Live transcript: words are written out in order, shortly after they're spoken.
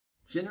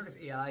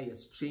Generative AI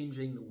is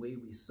changing the way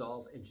we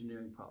solve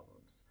engineering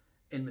problems,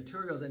 and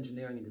materials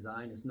engineering and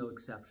design is no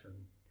exception.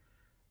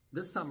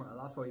 This summer,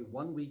 I'll offer a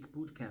one-week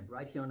bootcamp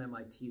right here on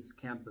MIT's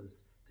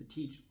campus to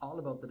teach all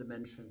about the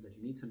dimensions that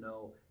you need to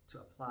know to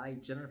apply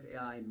generative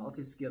AI,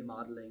 multi-scale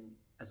modeling,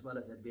 as well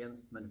as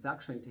advanced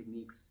manufacturing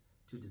techniques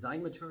to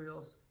design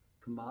materials,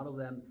 to model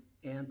them,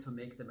 and to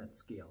make them at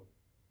scale.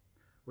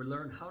 We'll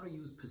learn how to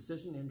use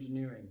precision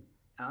engineering,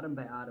 atom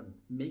by atom,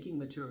 making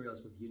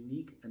materials with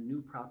unique and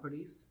new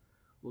properties.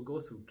 We'll go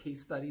through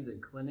case studies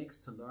and clinics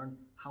to learn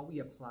how we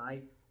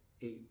apply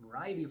a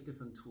variety of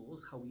different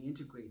tools, how we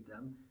integrate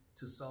them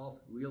to solve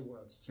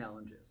real-world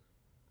challenges.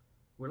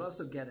 We'll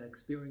also get an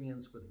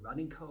experience with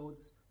running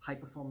codes,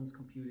 high-performance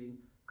computing,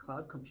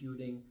 cloud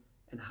computing,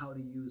 and how to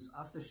use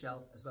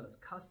off-the-shelf as well as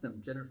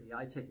custom generative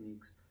AI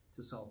techniques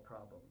to solve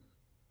problems.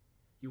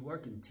 You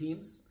work in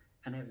teams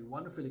and have a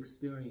wonderful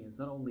experience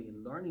not only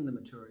in learning the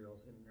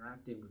materials and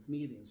interacting with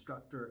me, the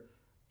instructor,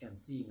 and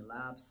seeing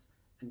labs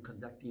and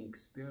conducting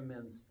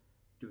experiments,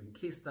 doing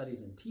case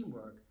studies and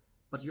teamwork,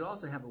 but you'll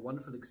also have a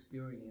wonderful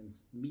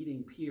experience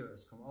meeting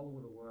peers from all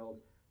over the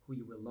world who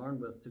you will learn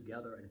with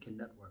together and can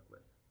network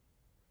with.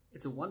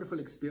 It's a wonderful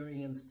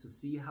experience to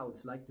see how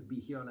it's like to be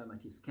here on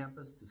MIT's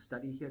campus, to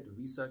study here, to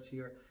research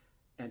here,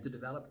 and to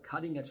develop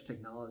cutting-edge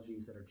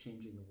technologies that are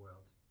changing the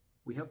world.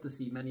 We hope to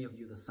see many of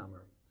you this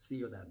summer. See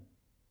you then.